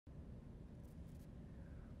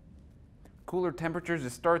Cooler temperatures to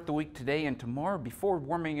start the week today and tomorrow before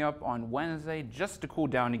warming up on Wednesday just to cool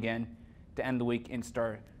down again to end the week and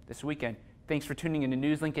start this weekend. Thanks for tuning in to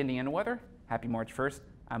NewsLink Indiana Weather. Happy March 1st.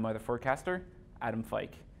 I'm weather forecaster Adam Feick.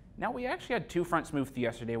 Now, we actually had two fronts move through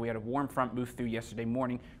yesterday. We had a warm front move through yesterday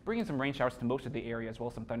morning, bringing some rain showers to most of the area, as well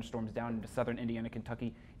as some thunderstorms down into southern Indiana,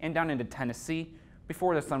 Kentucky, and down into Tennessee,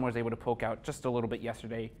 before the sun was able to poke out just a little bit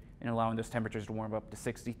yesterday and allowing those temperatures to warm up to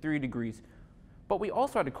 63 degrees. But we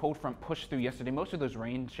also had a cold front push through yesterday. Most of those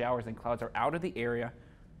rain showers and clouds are out of the area,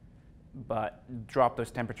 but dropped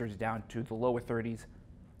those temperatures down to the lower 30s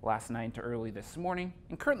last night into early this morning.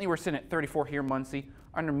 And currently we're sitting at 34 here in Muncie,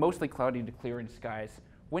 under mostly cloudy to clearing skies.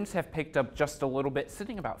 Winds have picked up just a little bit,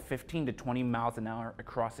 sitting about 15 to 20 miles an hour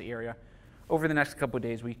across the area. Over the next couple of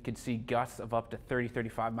days, we could see gusts of up to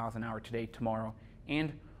 30-35 miles an hour today, tomorrow,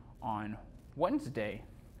 and on Wednesday.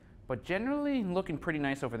 But generally looking pretty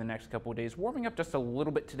nice over the next couple of days. Warming up just a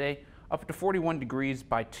little bit today, up to 41 degrees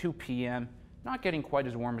by 2 p.m. Not getting quite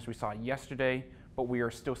as warm as we saw yesterday, but we are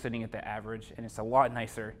still sitting at the average, and it's a lot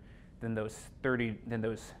nicer than those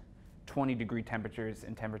 20-degree temperatures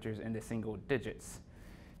and temperatures in the single digits.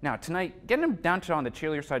 Now tonight, getting them down to on the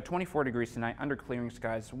chillier side, 24 degrees tonight, under clearing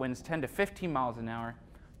skies, winds 10 to 15 miles an hour,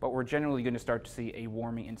 but we're generally going to start to see a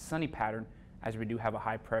warming and sunny pattern as we do have a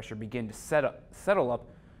high pressure begin to settle up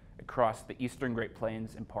across the eastern Great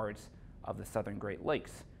Plains and parts of the southern Great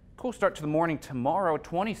Lakes. Cool start to the morning tomorrow,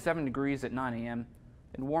 27 degrees at 9 a.m.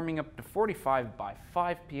 and warming up to 45 by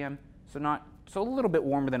 5 p.m. So a little bit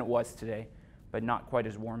warmer than it was today, but not quite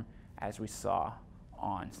as warm as we saw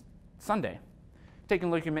on Sunday. Taking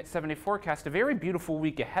a look at your mid 7-day forecast, a very beautiful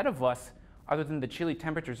week ahead of us other than the chilly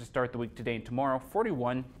temperatures to start the week today and tomorrow.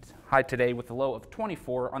 41 high today with a low of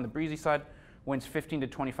 24 on the breezy side, winds 15 to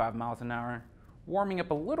 25 miles an hour. Warming up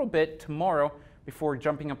a little bit tomorrow before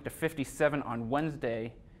jumping up to 57 on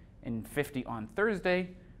Wednesday and 50 on Thursday,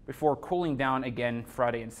 before cooling down again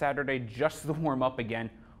Friday and Saturday, just to warm up again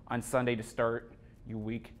on Sunday to start your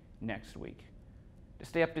week next week. To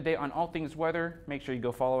stay up to date on all things weather, make sure you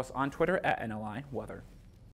go follow us on Twitter at NLI Weather.